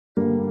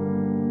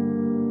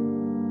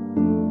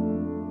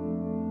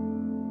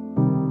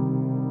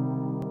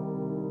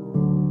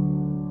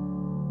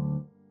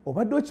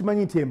obadde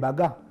okimanyi nti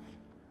embaga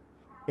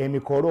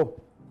emikolo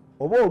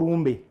oba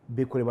olumbe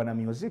bikolebwa na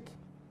music?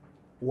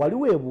 Wali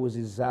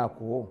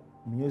weebuuzizzaako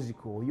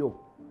music oyo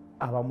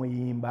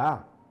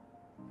abamuyimba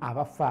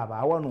abafa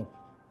abawano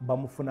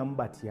bamufunamu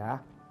batya?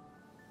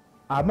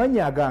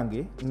 Amannya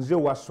agange nze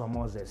Waswa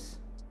Moses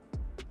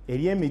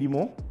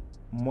ery'emirimu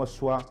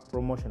Moswa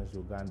Promotions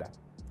Uganda.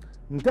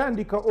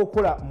 Ntandika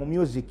okola mu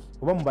music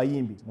oba mu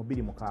bayimbi mu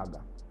 2006.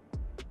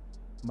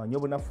 Manyi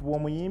obunafu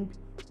bw'omuyimbi,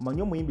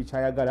 manyi omuyimbi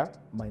kyayagala,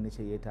 manyi ne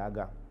kye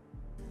yeetaaga.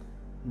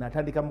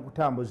 Natandika mu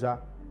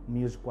kutambuza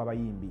music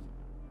w'abayimbi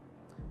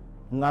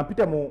nga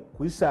mpita mu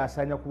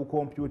kuyisaasaanya ku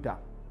computer.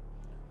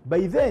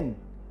 By then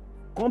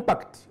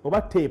compact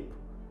oba tape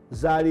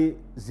zaali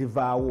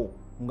zivaawo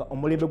nga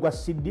omulembe gwa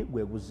CD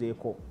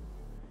gweguzeeko.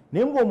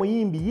 Naye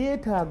ng'omuyimbi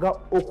yeetaaga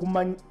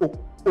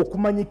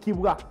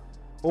okumanyikibwa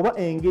oba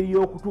engeri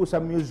y'okutuusa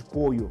music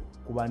oyo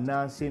ku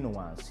bannansi eno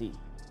wansi.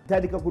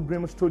 Ntandika ku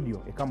Dream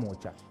Studio e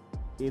Kamwokya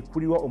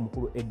ekulirwa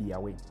omukulu Eddie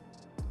Yawe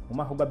mu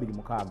mwaka gwa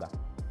 2006.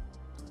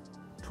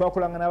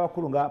 Twakolanga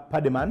n'abakulu nga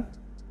Padman,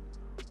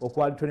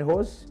 okwali Tony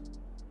Hose,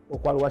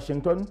 okwali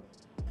Washington.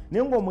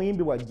 Naye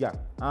ng'omuyimbi wajja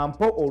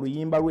ampo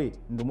oluyimba lwe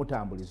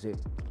ndumutambulize.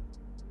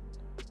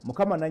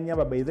 Mukama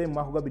nannyamba by then mu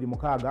mwaka gwa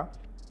 2006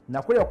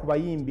 nakolera ku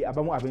bayimbi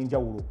abamu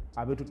ab'enjawulo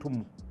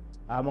abetutumu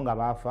abamu nga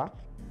baafa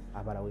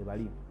abala we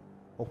bali.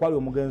 Okwali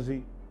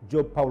omugenzi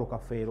Job Paulo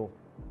Kafeero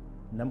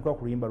namukola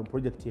ku luyimba lu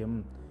project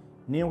emu.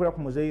 Niyo nkola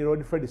ku muzeeyi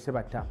Lord Fred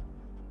Sebatta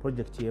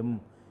project emu.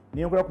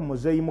 Niyo nkola ku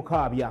muzeeyi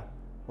Mukaabya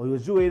oyo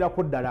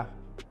ziwererako ddala.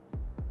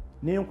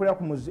 Niyo nkola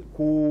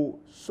ku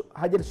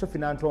Hajjati Sophie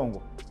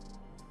Nantongo.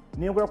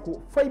 Niyo nkola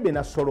ku Faibe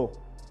Nasolo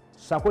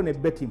sako ne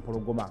Betty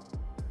Mpologoma.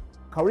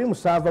 Kawuli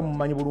Musaava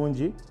mumanyi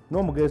bulungi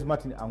n'omugenzi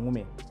Martin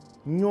Angume.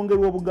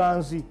 Nnyongerwa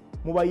obuganzi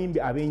mu bayimbi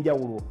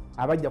ab'enjawulo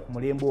abajja ku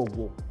mulembe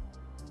ogwo.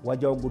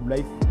 Wajjawo Good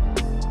Life,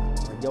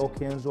 wajjawo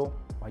Kenzo,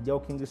 wajjawo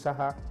King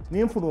Saha.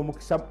 Ninfuna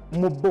omukisa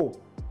mu bo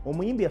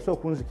omuyimbi yasooka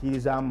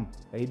okunzikirizaamu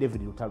yali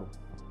David Lutalo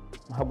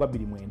mwaka gwa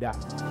 2009.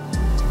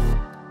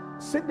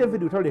 Si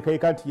David Lutalo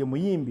lekayika nti ye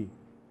muyimbi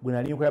gwe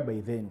nali nkola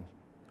by then,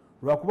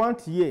 lwakuba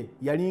nti ye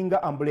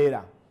yalinga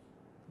umbrella.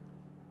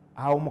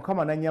 Awo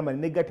Mukama nannyamba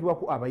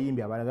negatibwaku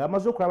abayimbi abalala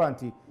amaze okulaba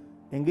nti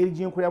engeri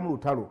gy'enkoleramu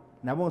Lutalo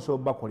nabo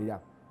nsobola bakolera.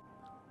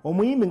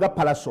 Omuyimbi nga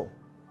Palaso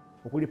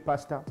okuli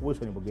Pastor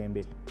Wilson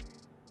Bugembe,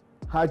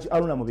 Haji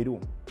Aruna Mubiru,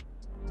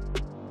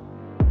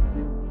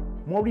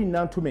 Mwabuli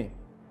Nantume,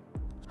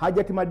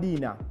 Hajati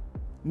Madina.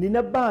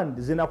 Nina band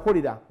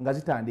zinakolera nga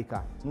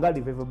zitandika nga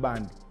Revival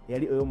Band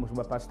yali oyo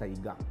musumba Pastor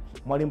Iga,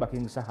 Mwalimba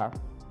King Saha,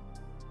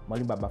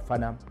 Mwalimba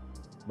Bafana,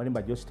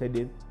 Mwalimba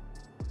Jostede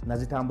na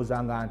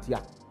zitambuzanga ntya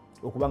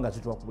okubanga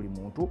zitwa ku buli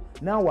muntu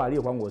naawe ali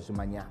okwanga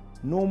ozimanya.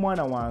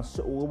 N'omwana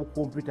wansi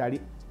ow'obukompyuta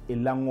ali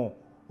elango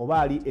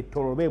oba ali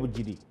ettolobe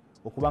bugiri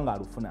okubanga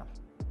alufuna.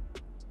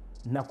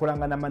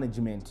 Nakolanga na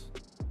management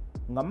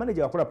nga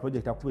manager wakola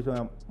project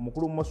akubita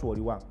mukulu Moswa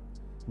oliwa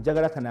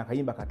njagala kana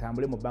akayimba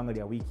katambule mu bbanga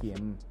lya wiki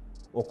emu.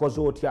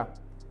 Okoze otya?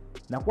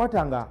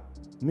 Nakwatanga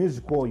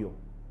music oyo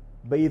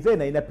by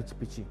then ina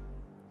pichipichi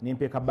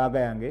nimpeeka baga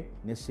yange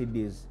ne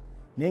CDs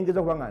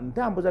nengeza kubanga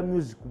ntambuza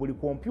music ku buli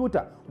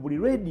computer ku buli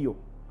radio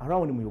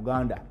around mu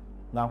Uganda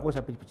nga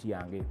nkozesa pichipichi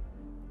yange.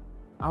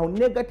 Awo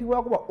negative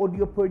wakuba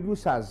audio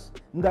producers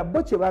nga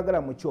boche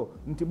bagala mucho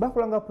nti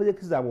bakolanga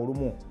project zaabwe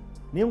olumu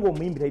naye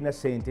ng'omuyimbi talina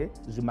sente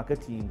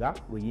zimarketinga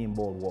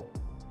luyimba olwo.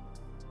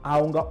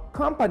 Awo nga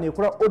company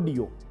ekola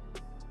audio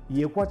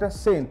yekwata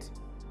sente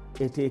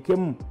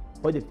eteekemu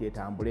project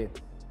etambule.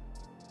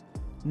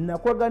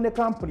 Nakolagana ne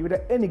company bita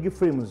Enig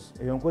Films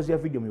eyo nkozi ya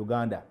video mu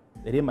Uganda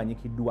era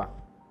emanyikiddwa.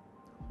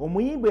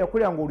 Omuyimbi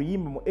yakolanga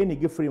oluyimba mu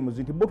Enig Films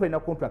nti bo talina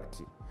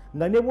contract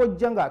nga ne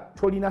bw'ojja nga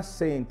tolina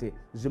sente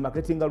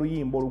zimarketinga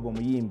luyimba olwo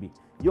omuyimbi,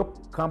 yo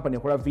company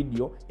ekola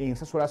video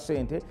ensasula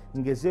sente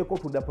ngezeeko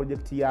tudda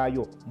project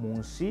yaayo mu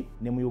nsi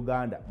ne mu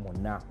Uganda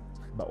mwonna.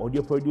 Ba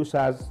audio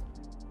producers,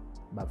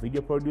 ba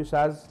video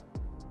producers,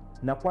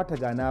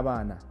 nakwatagana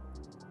n'abaana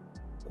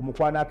ku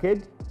Mukwana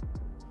Arcade,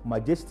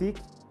 Majestic,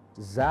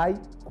 Zai,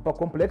 Kupa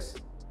Complex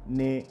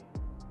ne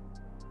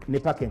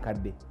Park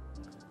Enkadde.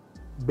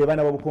 Be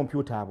bana bo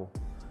computer abo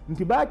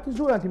nti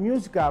bakizuula nti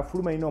music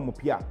afuluma ino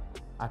omupya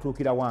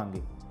atuukira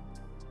wange.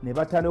 Ne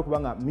batandika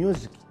okubanga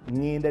music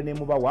ngenda ne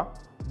mubawa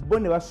bo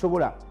ne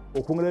basobola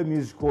okwongerayo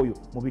music oyo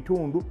mu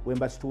bitundu we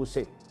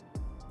mbasituuse.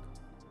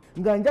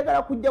 Nga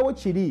njagala kujjawo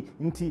kiri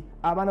nti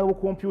abaana bo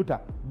computer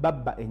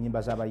babba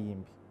ennyimba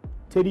z'abayimbi.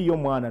 Teriyo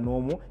mwana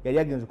n'omu yali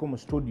agenzeko mu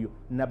studio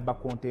nabba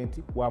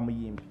content wa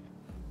muyimbi.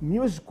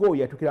 Music oyo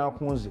yatukiranga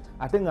ku nze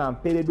ate nga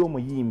mpeeredde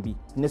omuyimbi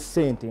ne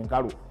ssente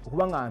nkalu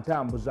okuba nga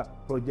ntambuza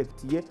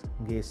project ye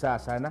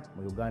ng'esaasaana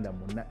mu Uganda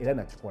mwonna era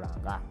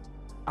nakikolanga.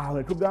 Awo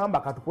ne tugamba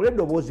katukole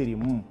eddoboozi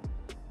limu.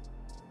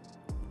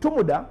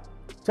 Tumuda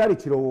kyali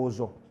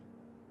kirowoozo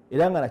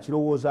era nga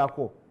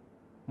nakirowoozaako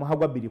mwaka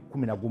gwa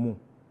 2011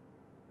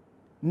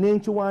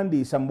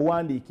 nenkiwandiisa mu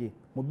buwandiike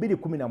mu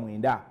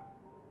 2019.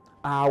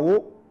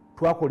 Awo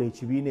twakola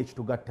ekibiina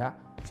ekitugatta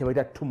kye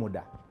bayita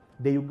Tumuda,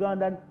 the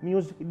Ugandan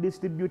Music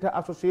Distributor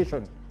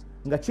Association.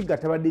 nga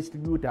kigatta ba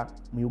distributor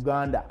mu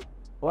Uganda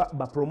oba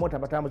ba promoter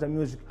batambuza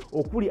music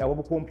okuli abo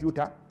bu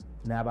computer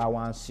n'aba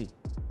wansi.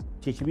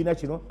 Kyekibiina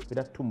kino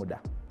era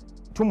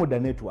Tumuda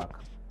network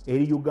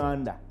eri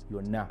Uganda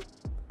yonna.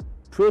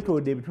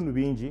 Twetolodde ebitundu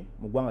bingi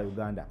mu ggwanga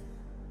Uganda.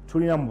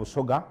 Tulina mu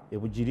Busoga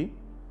ebugiri,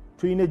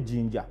 tulina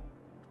Ejjinja,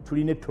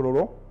 tulina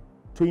Tororo,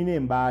 tulina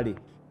Embaale,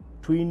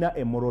 tulina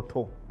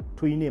Emoroto,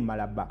 tulina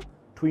Emalaba,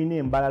 tulina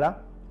Embalala,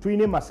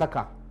 tulina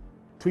Masaka,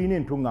 tulina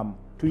Entungamu,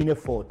 tulina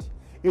Fort.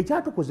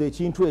 Ekyatukoze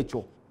ekintu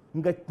ekyo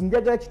nga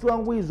njagala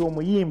kitwanguyiza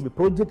omuyimbi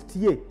project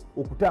ye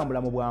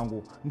okutambula mu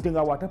bwangu nti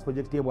nga wata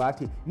project ye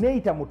bwati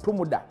neeyita mu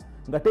Tumuda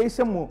nga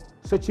teyise mu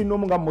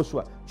Sekinomu nga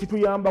Muswa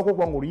kituyambako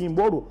kubanga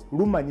oluyimba olwo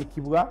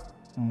lumanyikibwa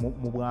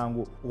mu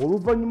bwangu.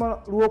 Oluvannyuma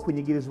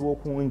lw'okunyigirizibwa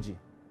okungi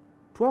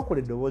twakola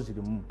eddoboozi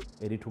limu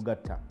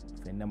eritugatta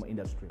ffenna mu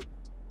industry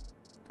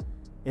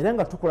era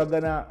nga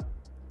tukolagana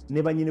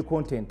ne banyini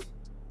content.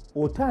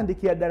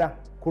 Otandikira ddala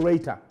ku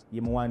writer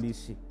ye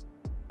muwandiisi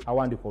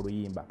awandika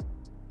oluyimba,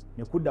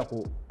 ne kudda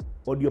ku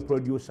audio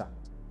producer,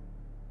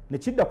 ne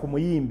kidda ku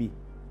muyimbi,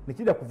 ne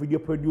kidda ku video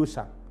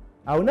producer.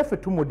 Awo naffe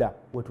Tumuda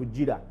we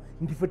tujjira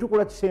nti ffe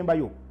tukola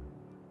kisembayo.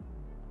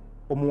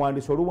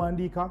 Omuwandiisi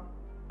oluwandiika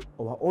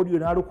oba audio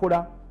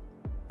n'alukola,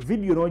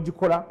 video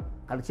n'ogikola,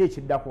 kati ki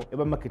ekiddako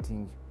eba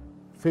marketing.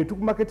 Ffe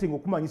tuku marketing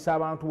okumanyisa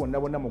abantu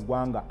bonna mu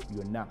ggwanga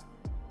lyonna.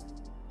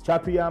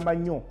 Kyatuyamba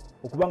nnyo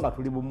okuba nga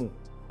tuli bumu,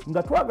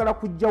 nga twagala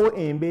kuggyawo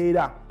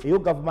embeera eyo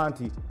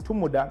gavumenti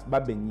Tumuda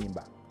babba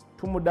ennyimba,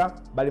 Tumuda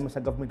balimusa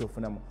gavumenti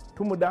okufunamu,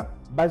 Tumuda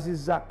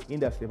bazizza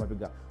industry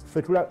emabega.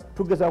 Ffe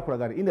tugezaako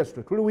kulagana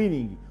industry tuli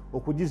winning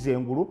okugiza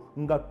engulu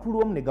nga tuli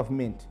wamu ne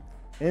gavumenti.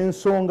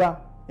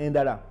 Ensonga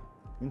endala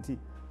nti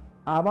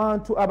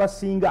abantu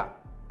abasinga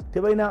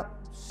tebalina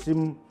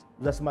simu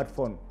za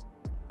smartphone.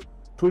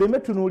 Tuleme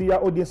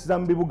tunuulira audience za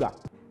mu bibuga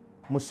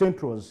mu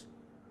centrals,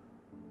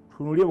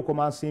 tunuulire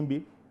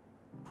bukomansimbi,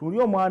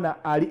 tunuulire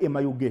omwana ali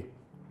emayuge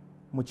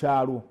mu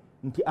kyalo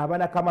nti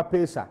abana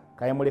kamapeesa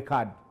kayamule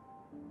kadi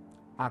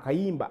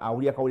akayimba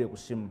awulira kawulire ku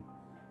simu.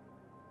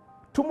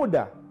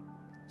 Tumuda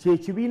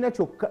kyekibiina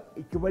kyokka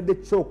ekibadde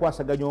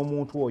kyokwasaganya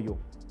omuntu oyo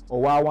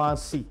owa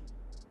wansi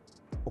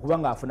okuba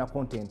ng'afuna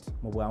content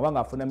mu bwangu,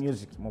 ng'afuna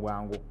music mu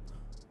bwangu.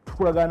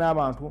 Tukolagana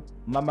n'abantu,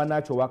 mama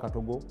Nacho wa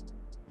Katogo,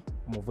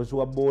 omuvuzi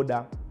wa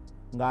boda,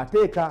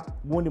 ng'ateeka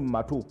gundi mu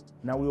matu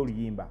n'awulira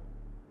oluyimba.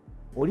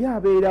 Oli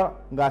abeera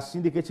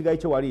ng'asindika ekigayi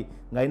kye wali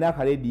ng'alina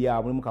akalediyo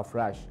awo mulimu ka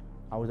flash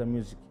awuza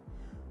music.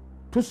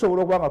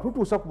 Tusobola okuba nga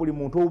tutuusa ku buli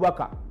muntu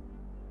obubaka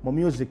mu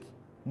music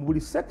mu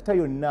buli sekita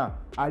yonna,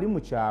 ali mu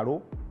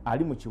kyalo,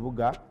 ali mu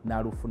kibuga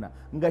n'alufuna.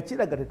 Nga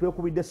kiraga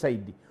tetwekubidde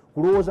side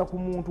kulowooza ku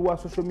muntu wa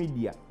social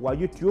media wa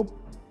YouTube.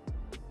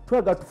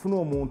 Twagala tufune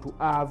omuntu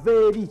ava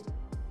eri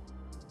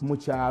mu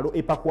kyalo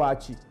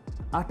epakwaki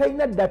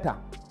atalina data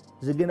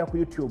zigenda ku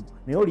YouTube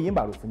naye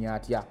oluyimba alufunye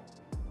atya,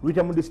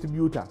 luyita mu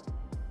distributor.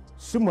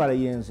 Simulala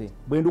yenze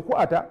bwe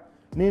ndukwata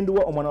ne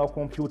nduwa omwana wa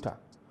computer,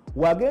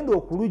 wagenda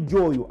okulujja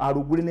oyo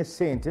alugule ne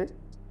ssente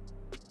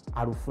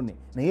alufune.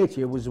 Naye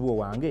ekyebuuzibwa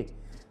wange,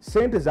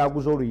 ssente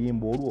zaguza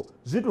oluyimba olwo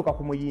zituuka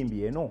ku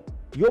muyimbi eno,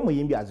 ye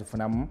omuyimbi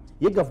azifunamu,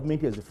 ye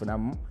gavumenti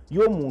azifunamu,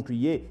 ye omuntu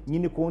ye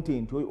nyini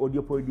content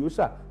audio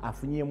producer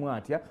afunyemu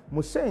atya,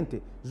 mu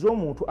ssente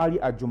z'omuntu ali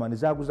ajumani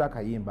zaguza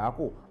akayimba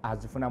ako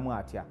azifunamu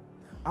atya.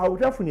 Awo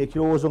tafunye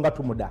ekirowoozo nga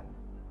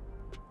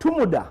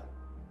Tumuda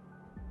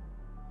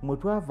mwe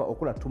twava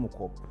okola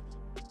Tumukop,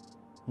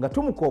 nga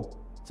Tumukop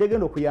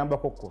kyegenda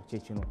okuyambakoko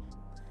kyekino.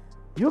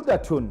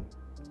 Yugatun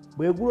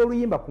bwegula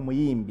oluyimba ku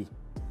muyimbi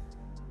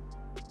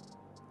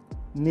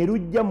ne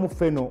lujja mu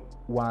feno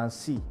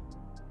wansi,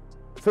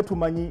 ffe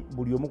tumanyi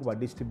buli omu ku ba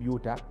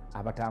distributor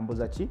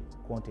abatambuza ki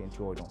content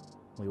oyo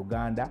mu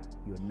Uganda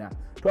yonna.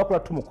 Twakola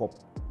Tumukop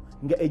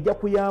nga ejja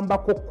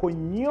kuyambako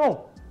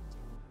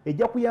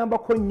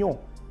nnyo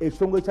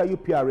ekitongole kya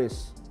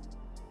UPRS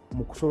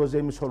mu kusoloza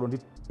emisolo. Nti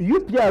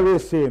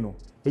UPRS eno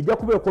ejja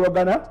kuba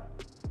ekolagana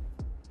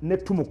ne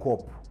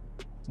Tumukop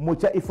mu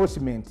kya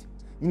enforcement,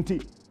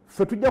 nti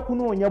ffe tujja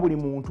kunoonya buli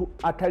muntu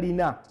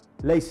atalina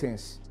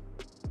license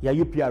ya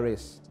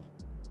UPRS.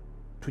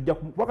 Tujja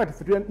wakati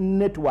ffe tulina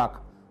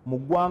network mu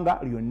ggwanga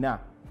lyonna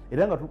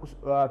era nga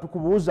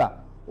tukubuuza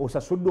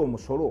osasudde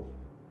omusolo.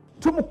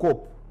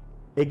 Tumukop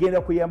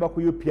egenda kuyamba ku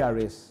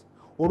UPRS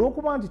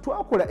olw'okuba nti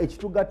twakola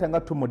ekitugatta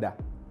nga Tumuda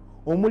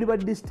omuli ba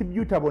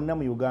distributor bonna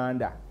mu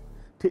Uganda.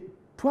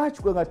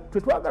 Twakikola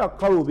tetwagala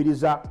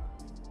kukaluubiriza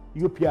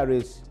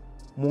UPRS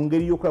mu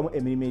ngeri y'okulamu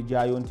emirimu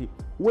egyayo, nti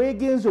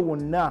weegenze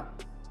wonna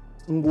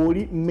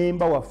ng'oli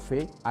memba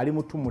waffe ali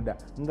mu Tumuda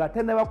nga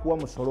tanaba kuwa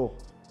musolo,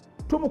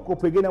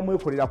 Tumukop egenda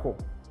mwekolerako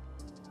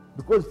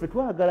because ffe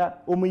twagala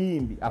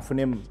omuyimbi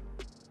afunemu,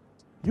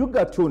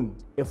 Yugatun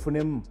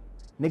efunemu,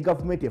 ne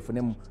gavumenti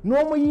efunemu,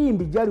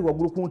 n'omuyimbi gyali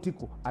waggulu ku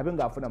ntiko abe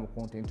ng'afuna mu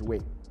content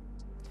we.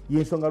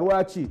 Yensonga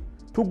lwaki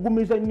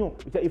tugumiza nnyo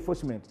ekya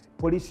enforcement,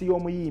 poliisi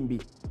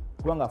y'omuyimbi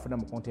kubanga afuna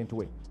mu content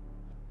we.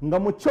 Nga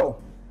mukyo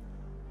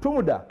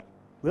Tumuda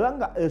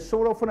webanga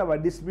esobola okufuna ba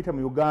distributor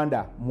mu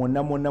Uganda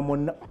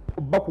mwonna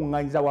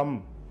bakuŋŋaanyiza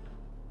wamu,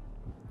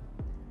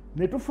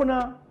 ne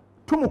tufuna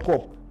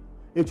tumukop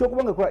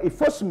ekyokubanga kola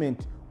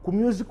enforcement ku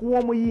music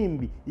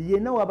w'omuyimbi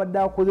yenna wabadde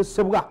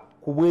akozesebwa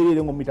ku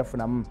bwerere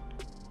ng'omitafunamu.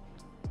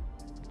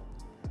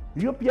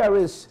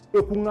 UPRS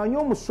ekuŋŋaanya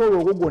omusolo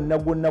ogwo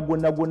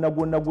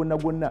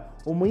gwonna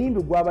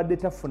omuyimbi gwabadde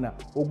tafuna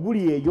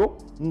oguli eyo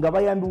nga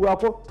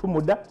bayambibwako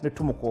tumuda ne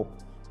tumukop.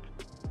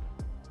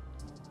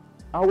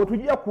 Awo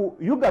tujja ku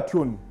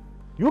Yugatune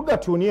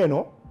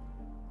eno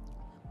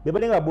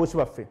bebale nga boosi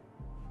baffe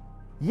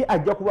ye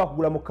ajja kuba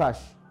akugula mu cash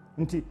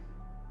nti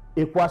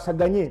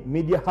ekwasaganye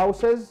media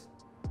houses,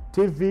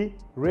 TV,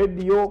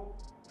 radio,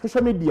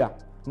 social media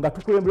nga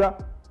tukulembera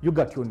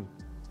Yugatune.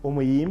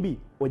 Omuyimbi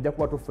ojja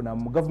kuba tufuna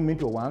mu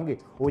government owange,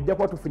 ojja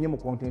kuba tufunye mu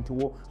content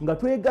wo nga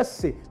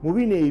twegasse mu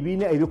bino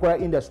ebiina ebikola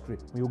industry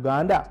mu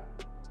Uganda.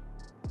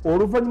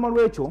 Oluvannyuma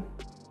lw'ekyo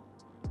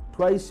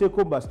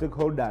twayiseeko ba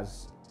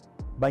stakeholders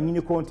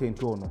banyini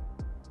content ono.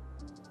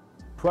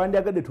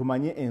 Twandyagadde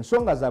tumanye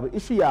ensonga zaabwe,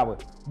 issue yaabwe,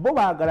 bo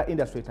baagala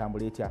industry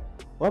etambula etya,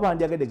 oba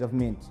bandyagadde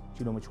government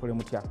kino mukikole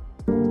mutya.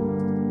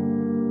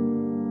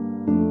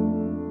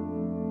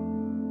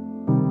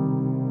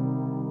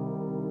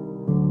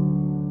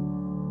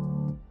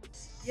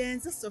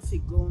 Yenze Sophie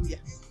Gombya.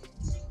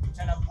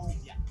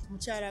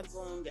 Mukyala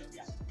Gombya.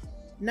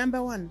 Number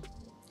 1,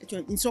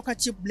 nsooka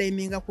ki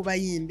blaminga ku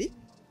bayimbi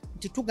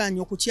nti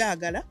tuganya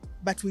okukyagala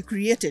but we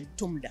created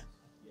Tumda.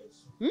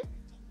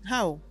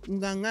 How?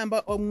 Nga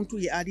ngamba omuntu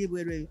ye ali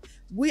bwerwe.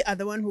 We are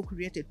the one who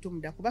created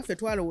Tumda. Kuba ffe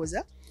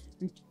twalowooza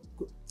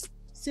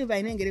Silva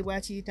inengere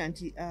bwakiyita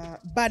nti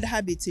bad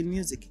habits in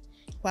music.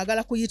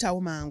 Kwagala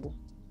kuyitawo mangu.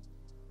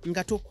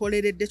 Nga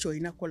tukoleredde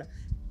ky'olina kukola.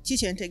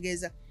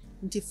 Kikyentegeeza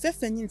nti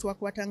ffeffe nnyini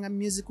twakwatanga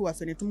music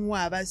waffe ne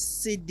tumuwa aba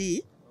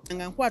CD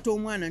nga nkwata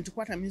omwana nti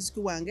kwata music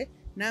wange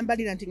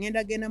nambalira nti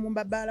genda mu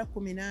mbabaala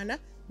 18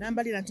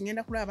 nambalira nti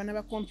ngenda kulaba abaana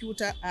ba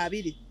computer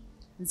 2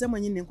 nze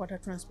mwennyini ne nkwata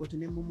transport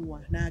ne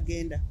mumuwa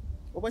n'agenda.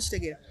 Oba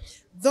kitegeera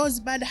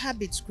those bad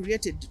habits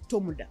created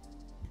Tumda.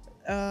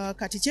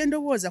 Kati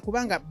kyendowooza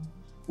kubanga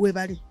we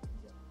bali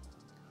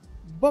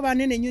bo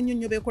banene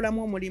nnyo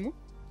beekolamu omulimu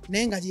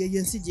naye nga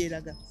yensi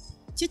gyeraga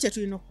kiki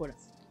tulina okukola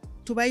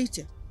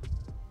tubayite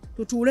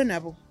tutuule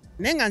nabo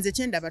naye nga nze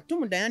kyendaba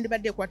Tumda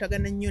yandibadde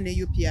ekwatagana nnyo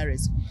ne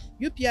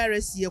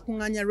UPRS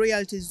yekuŋŋaanya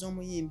royalties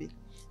z'omuyimbi.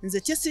 Nze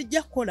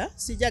kyesijja kukola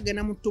sijja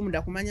genda mu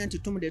Tumda kumanya nti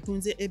Tumda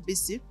etunze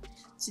ABC,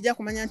 sijja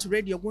kumanya nti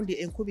radio gundi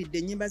enkubidde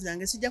ennyimba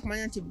zange, sijja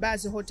kumanya nti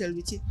bars hotel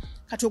biki.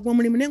 Kati ogwo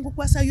omulimu ne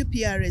ngukwasa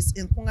UPRS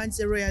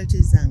enkuŋŋaanyize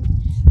royalties zange.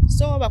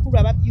 So bakulu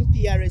aba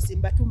UPRS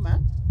mbatuma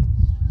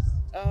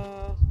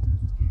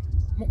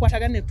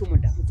mukwatagana ne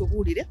Tumda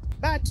mutubuulire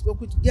but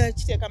okujja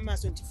kiteeka mu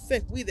maaso nti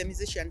ffe we the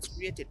musicians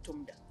created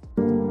Tumda.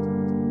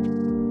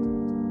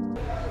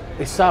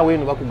 Essaawa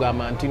eno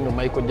bakugamba nti nno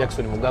Michael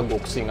Jackson mugagga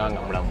okusinga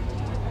nga mulamu.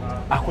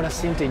 Akola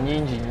ssente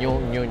nnyingi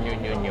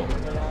nnyo.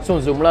 So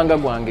nze omulanga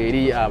gwange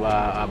eri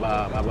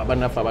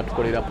bannaffe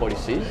abatukolera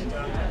policies,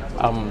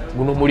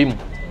 guno mulimu.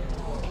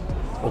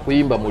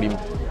 Okuyimba mulimu.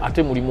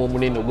 Ate mulimu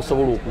omunene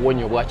ogusobola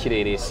okuwonya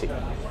obwakireereese.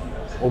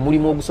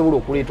 Omulimu ogusobola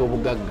okuleeta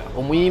obugagga.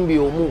 Omuyimbi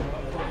omu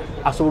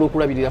asobola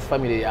okulabirira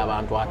famire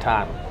y'abantu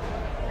 5.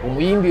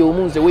 Omuyimbi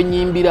omu nze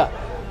wenyimbira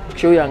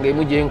show yange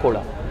emu gye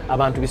nkola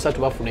abantu 3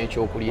 bafuna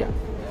ekyokulya.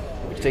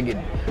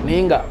 Okitegedde.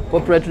 Naye nga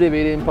corporate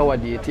ebeera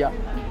empowered etya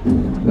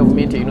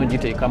gavumenti erina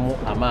ogiteekamu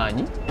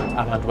amaanyi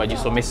abantu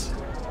bagisomese.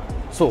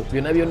 So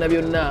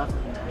byonna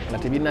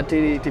nga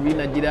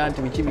tebinagira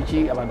nti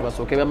biki abantu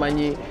basooke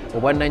bamanyi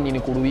obwannannyini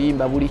ku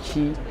luyimba buli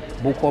ki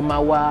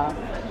bukomawa.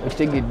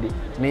 Okitegedde.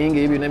 Naye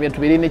nga byonna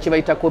tubeere ne kye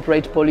bayita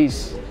corporate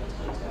police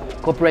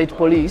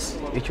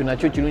ekyo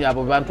nakyo kirungi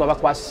abo bantu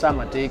abakwasisa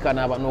amateeka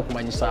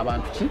n'okumanyisa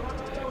abantu ki.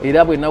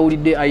 Era bwe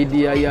nawulidde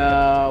idea ya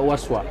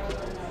Waswa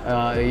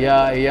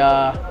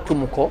ya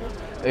Tumuko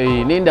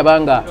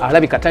nendaba nga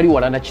alabika tali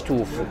wala na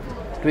kituufu.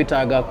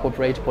 Twetaaga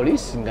corporate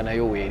police nga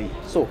nayo weeri.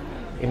 So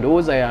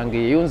endowooza yange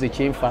yeyonze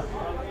kyenfa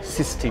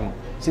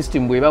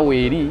system bweba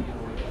weeri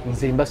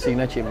nze mba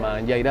sirina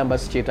kyemmanja era mba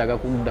sikyetaaga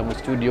kudda mu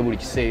studio buli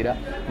kiseera,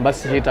 mba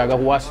sikyetaaga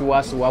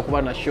kuwaasiwaasi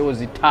wakuba na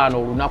shows 5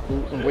 olunaku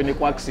ngwene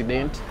ku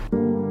accident.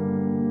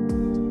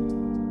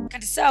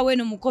 Kati saawa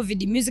eno mu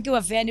COVID music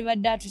waffe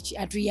yandibadde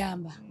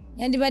atuyamba,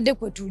 yandibadde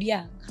kwe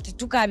tulya kati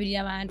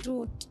tukabirira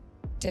abantu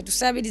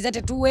tetusabiriza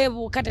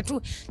tetuweebuuka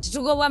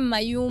tetugobwa mu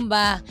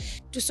mayumba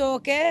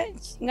tusooke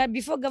nga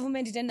before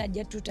government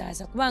tenajja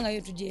tutaasa kubanga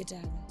yo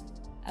tugyetaaga.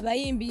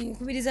 Abayimbi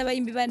nkubiriza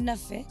abayimbi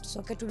bannaffe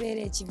tusooke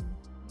tubeere ekimu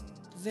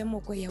tuveemu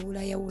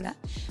okweyawulayawula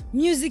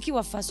music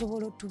waffe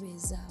asobola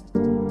otubeezaawo.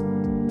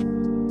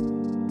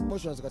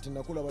 Motions kati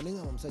nakulaba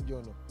nengamba omusajja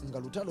ono nga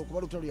lutalo kuba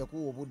lutalo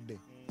yakuwa obudde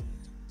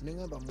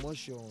nengamba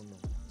motion ono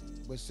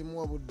bwe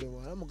simuwa budde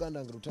wala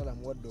muganda nga lutalo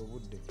amuwadde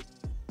obudde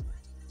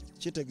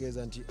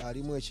kitegeeza nti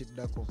alimu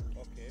ekiddako.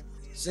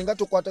 Singa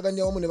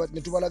tukwataganya wamu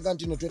ne tubalaga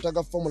nti no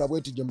twetaaga formula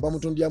bweti gye mba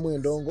mutundyamu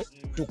endongo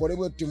tukole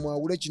bweti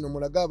mwawule kino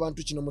mulaga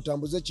abantu kino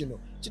mutambuze kino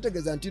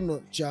kitegeeza nti no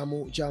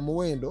kya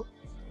muwendo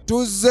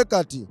tuzze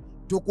kati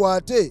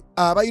tukwate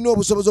abalina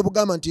obusobozi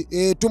obugamba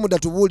nti Tumuda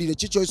tubuulire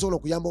kiki osobola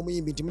okuyamba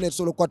omuyimbi nti mune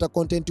tusobola okukwata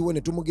content we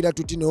ne tumugira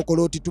tuti ne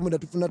okola oti Tumuda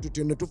tufuna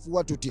tuti ne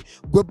tufuwa tuti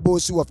gwe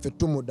boosi waffe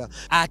Tumuda.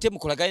 Ate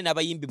mukolagane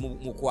n'abayimbi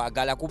mu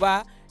kwagala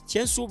kuba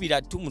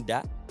kyensuubira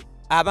Tumuda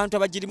abantu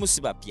abagirimu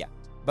si bapya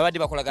babadde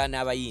bakolagana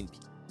n'abayimbi.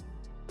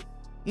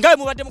 Nga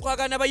mubadde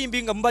mukolagana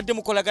n'abayimbi nga mubadde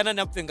mukolagana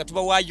naffe nga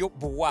tubawaayo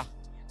buwa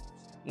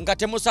nga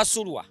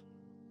temusasulwa.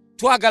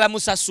 Twagala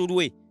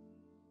musasulwe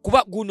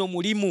kuba guno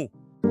mulimu.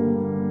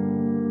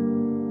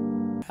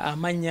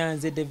 Amanya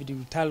nze David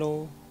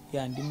Lutalo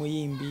yandi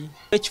muyimbi.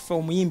 Ekifo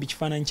omuyimbi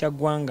kifaananyi kya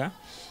ggwanga.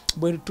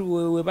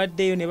 Bwe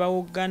baddeyo ne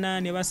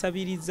bawogana ne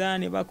basabiriza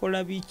ne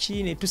bakola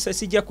biki ne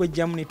tusasijja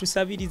kwejjamu ne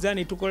tusabiriza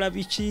ne tukola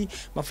biki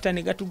mafuta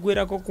ne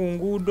gatugwerako ku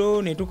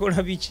nguudo ne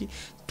tukola biki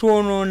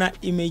twonoona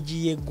image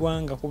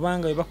y'eggwanga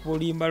kubanga bwe bakuba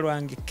oluyimba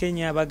lwange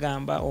Kenya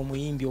bagamba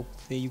omuyimbi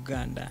okuva e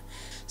Uganda.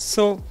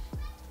 So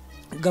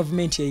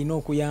government yalina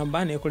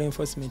okuyamba nekola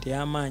enforcement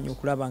y'amaanyi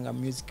okulaba nga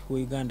music ku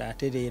Uganda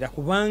atereera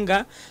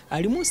kubanga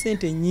alimu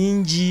sente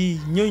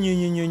nyingi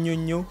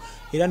nnyo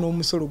era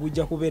n'omusolo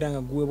gujja kubeera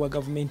nga guweebwa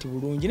government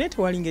bulungi naye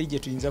tewali ngeri gye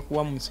tuyinza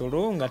kuwa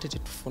musolo nga ate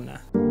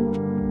tetufuna.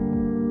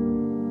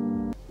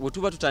 Bwe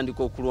tuba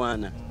tutandika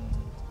okulwana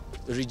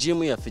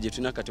regime yaffe gye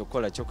tulina kati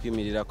okukola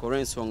ky'okuyimirirako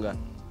olw'ensonga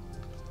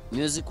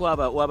music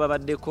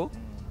wababaddeko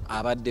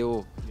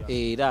abaddewo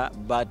era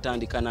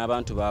batandika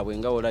n'abantu baabwe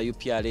nga ola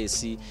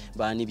UPRS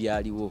baani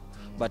byaliwo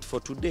but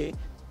for today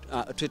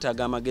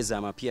twetaaga amagezi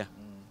amapya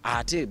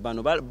ate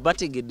bano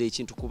bategedde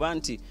ekintu kuba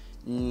nti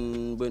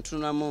bwe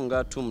ntunamu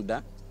nga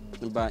Tumuda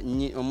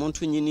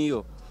omuntu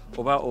nyiniyo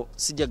oba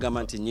sijja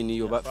gamba nti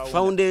nyiniyo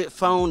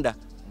founder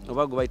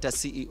oba gwe bayita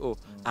CEO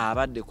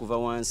abadde kuva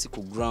wansi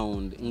ku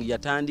ground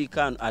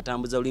yatandika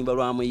atambuza oluyimba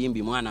lwa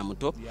muyimbi mwana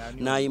muto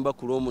n'ayimba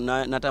ku lwomu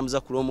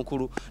n'atambuza ku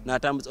lwomukulu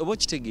n'atambuza oba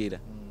okitegeera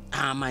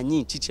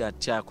amanyi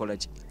kikyakola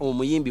ki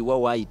omuyimbi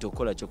waayita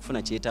okola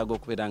kyokufuna kyetaaga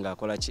okubeera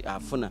ng'akola ki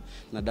afuna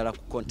naddala ku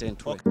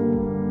content we.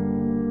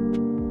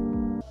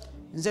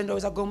 Nze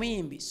ndowooza gwe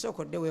omuyimbi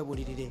sookodde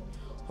weebulirire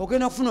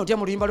ogenda okufuna otya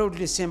mu luyimba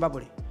lw'oludde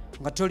Sembabule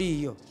nga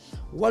toliiyo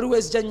waliwo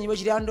ezijanyinyibo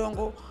kiri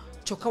andongo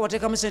kyokka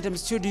wateekamu sente mu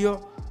studio.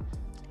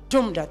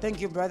 Tumuda,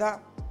 thank you brother.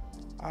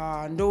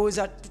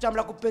 Ndowooza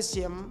tutambula ku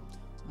PCM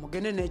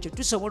mugende n'ekyo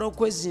tusobola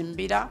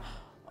okwezimbira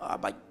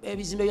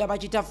ebizimbe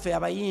by'abakitaffe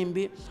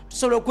abayimbi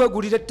tusobola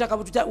okwegulira ettaka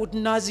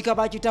tunaazika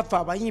bakitaffe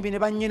abayimbi ne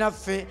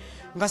bannyinaffe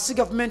nga si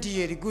gavumenti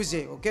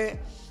yeeriguze okay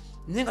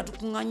naye nga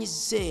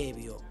tukuŋŋaanyiza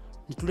ebyo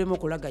nitulema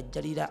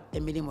okulagajjalira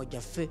emirimu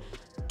gyaffe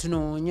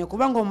tunoonye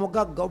kubanga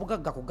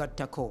obugagga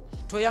kugattako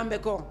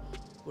tweyambeko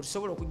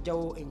otusobola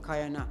okugjawo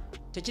enkaayana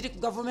tekiri ku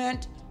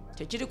gavumenti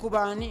tekiri ku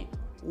baani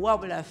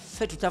wabula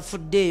ffe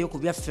tutafuddeeyo ku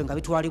byaffe nga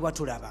bitwalibwa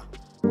tulaba.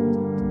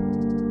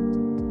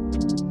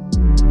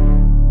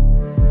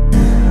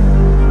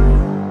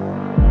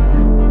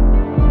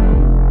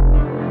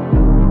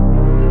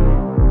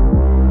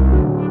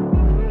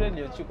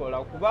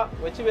 Kuba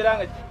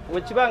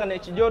wekibanga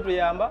nekijjo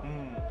tuyamba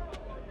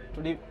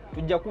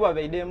tujja kuba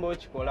beidembo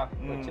okikola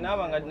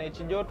kinaba nga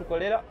nekijjo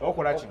tukolera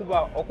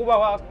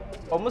okuba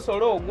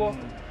omusolo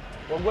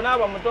ogwo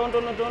naaba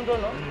mutontono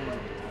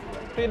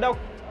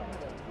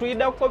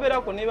tuyida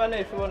kukoberako niba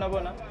nefe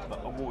bonabona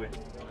oguwe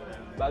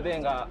babe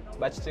nga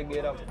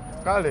bakitegeerako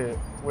kale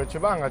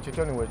wekibanga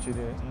kityo ni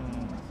wekiri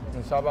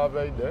nsaba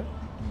beide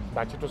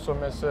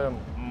bakitusomeseemu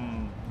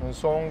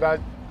nsonga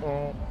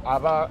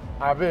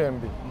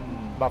abembi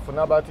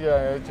bafuna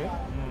batya eki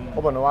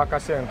obona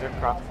wakasente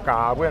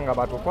kaabwe nga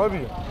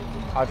batukobye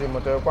ati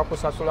muteekwa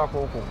kusasulako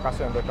ku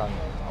kasente kano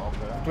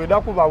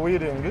twida kuba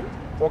wiringi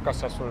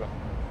okasasula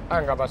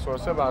aye nga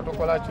basoose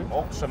batukola ki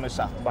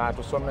okusomesa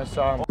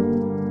batusomesa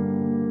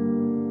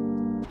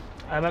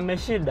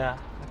ameshida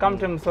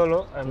kamte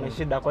msolo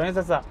ameshida kwa nini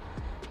sasa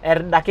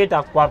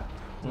erdakita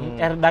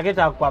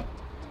kwa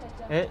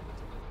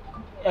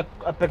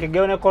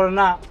pekegeone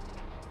corona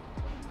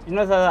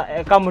ino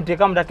sasa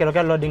kamuta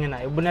kelokea loading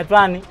na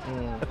ibunetwani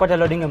ekote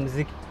loading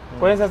muziki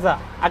kwa hiyo sasa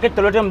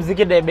akitolote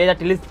muziki de be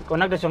at least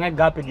connect shonge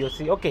gap you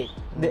see okay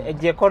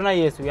the corona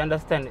yes we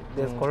understand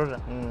there's corona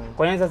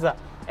kwa hiyo sasa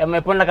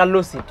emeponda ka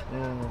lucid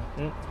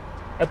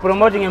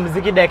promoting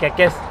muziki de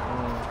kekes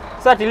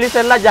so at least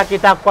la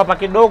jakita kwa pa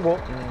kidogo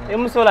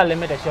emsola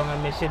lemeta shonge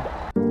meshida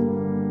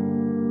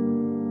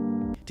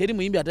teri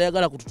muyimbi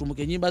atayagala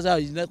kututumuka enyimba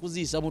zayo zina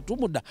kuziisa mu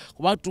Tumuda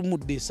kuba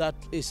Tumuda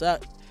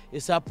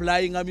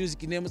applying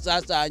music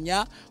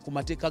nemusasanya ku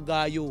mateeka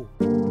gaayo.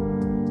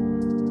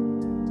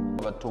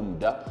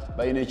 Tumuda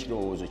balina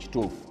ekirowoozo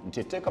kituufu nti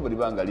etteeka bwe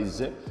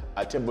libangalize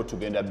ate bo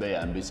tugenda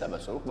beeyambisa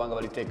basobole okubanga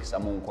baliteekesa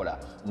mu nkola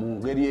mu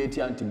ngeri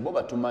etya nti bo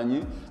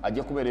batumanyi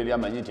ajja kubeera eri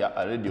amanyi nti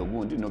radio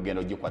gundi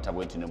nogenda ogikwata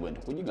bwenti ne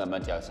bwenti kugigamba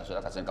nti asasula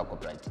akasenka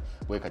copyright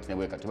bwekati ne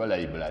bwekati ba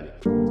library.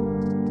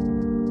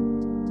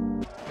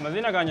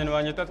 Amazina gange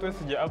nibanyeta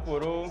Twesigye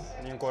Apollo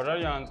ninkora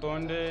lya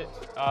Ntonde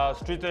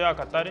street ya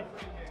Katare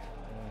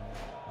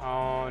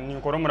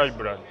ninkora mu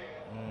library.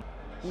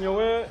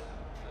 Nyowe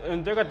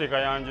enteekateeka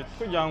yange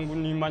kugira ngu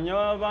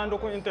nimanya abantu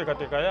ku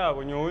enteekateeka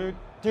yaabo nyowe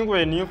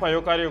tingwe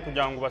nimfayo kare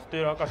kugira ngo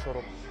basitera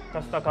akashoro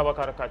kasita kaba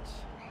karakati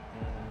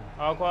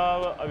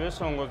akwa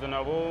abesongoze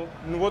nabo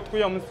nubo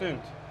twiya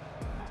musente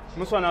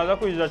muswana aza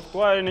kwijja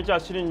kitware ne cya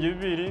shiringi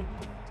 2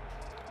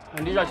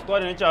 ndija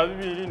kitware ne cya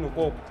 2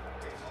 nuko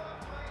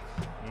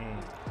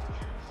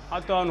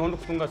hata nondu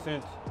kutunga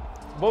sente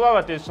bo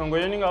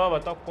babatesongoye ninga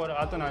babatakora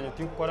hata nanye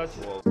tinkora ki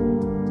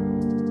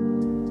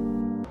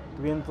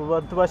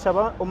bintu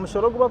tubashaba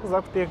umushoro guba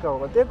kuza kutekaho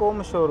batekaho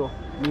umushoro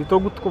nito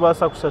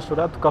gutukubasa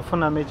kushashura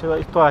tukafuna mecho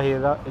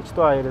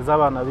itwahereza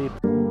abana bitu.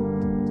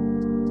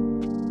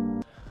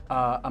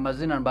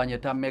 Amazina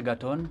mbanyeta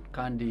Megaton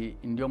kandi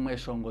ndio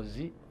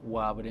mweshongozi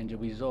wa Burenje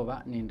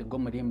bw'izoba nindigo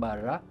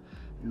murimbarara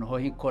noho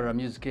hikora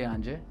music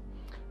yanje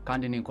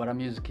kandi ninkora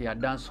music ya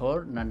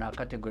dancehall na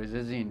categories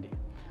ezindi.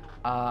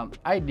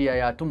 Idea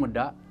ya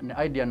Tumuda ni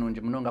idea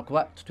nungi munonga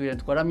kuba tutwire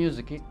tukora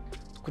music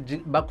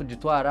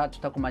bakujitwara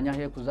tutakumanya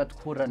he kuza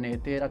tukura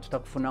netera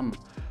tutakufunamu.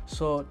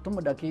 So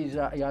Tumuda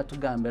kiza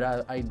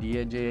yatugambira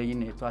idea je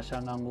yine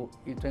twashanga ngo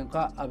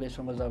itwenka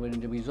abeshongoza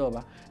Burenje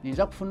bw'izoba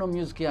ninja kufuna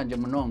music yanje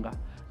munonga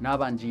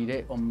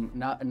nabanjire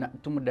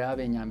Tumuda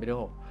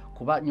yabenyambireho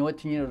kuba nyowe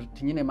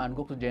tinyine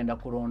mango kugenda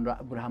kurondwa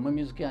burahamwe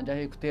music yanje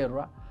he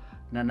kuterwa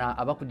na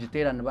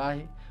abakugiterana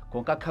bahe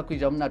konka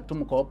kakwija muna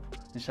Tumukop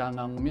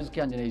nshanga ngo music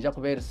yanje neja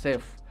kubera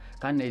safe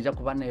kandi neja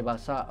kuba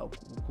nebasa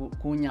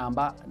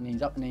kunyamba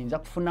neja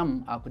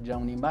kufunamu akugira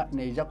ngo nimba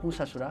neja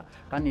kushashura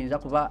kandi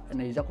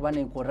neja kuba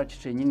nenkora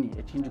cicenyini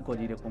ekindi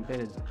korire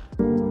kompereza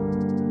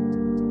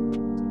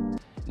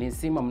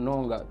ninsima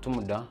mnonga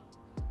Tumuda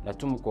na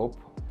Tumukop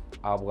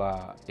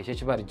abwa icyo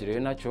kibarigire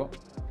nacyo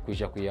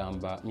kwija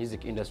kuyamba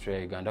music industry ya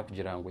Uganda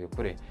kugira ngo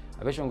ikure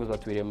abeshongozo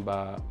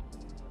batwiremba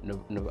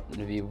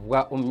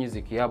nibibwa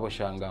music yabo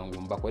shanga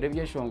ngo mbakore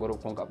byeshongoro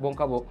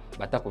bonka bo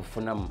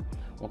batakufunamu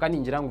ukani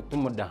ngira ngo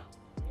Tumuda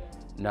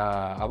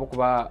na abo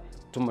kuba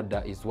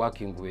Tumuda is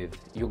working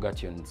with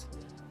Ugandans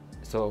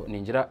so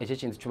ningira icyo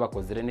kintu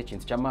cyubakozere ne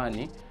kintu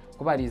cyamani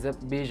kubariza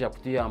beja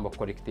kutiyamba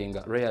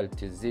collectinga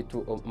royalties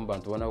zitu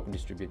mbantu bona ku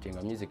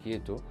distributinga music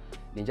yetu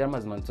ningira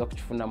mazima ntuza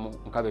kuchifunamu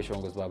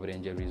nkabeshongozo ba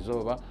Burenje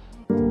bw'izoba.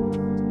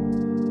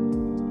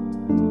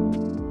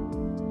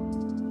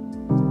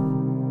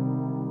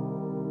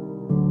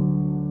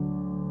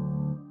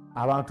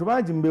 Abantu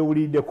bangi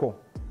mbewuliddeko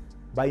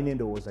balina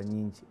endowooza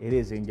nyingi era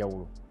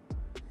ez'enjawulo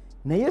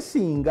naye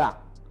singa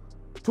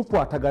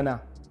tukwatagana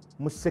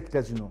mu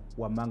sekita zino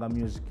wammanga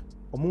music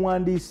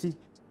omuwandiisi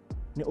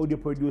ne audio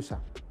producer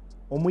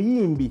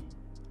omuyimbi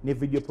ne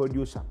video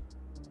producer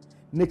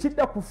ne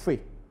kidda ku ffe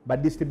ba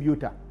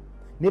distributor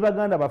ne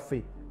baganda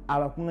baffe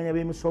abakuŋŋanya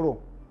b'emisolo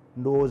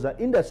ndowooza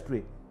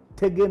industry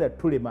tegenda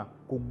tulema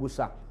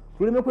kuggusa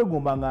tuleme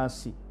kwegomba nga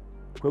nsi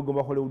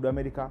kwegomba Hollywood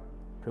America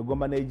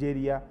twegomba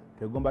Nigeria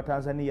twegomba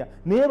Tanzania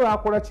naye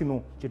bakola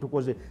kino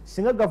kyetukoze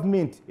singa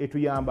government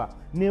etuyamba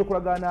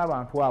nekolagana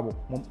n'abantu abo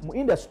mu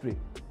industry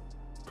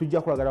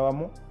tujja kulagala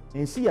wamu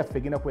ensi yaffe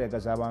egenda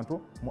kweyagaza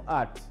abantu mu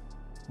art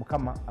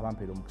mukama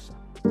abampeera omukisa.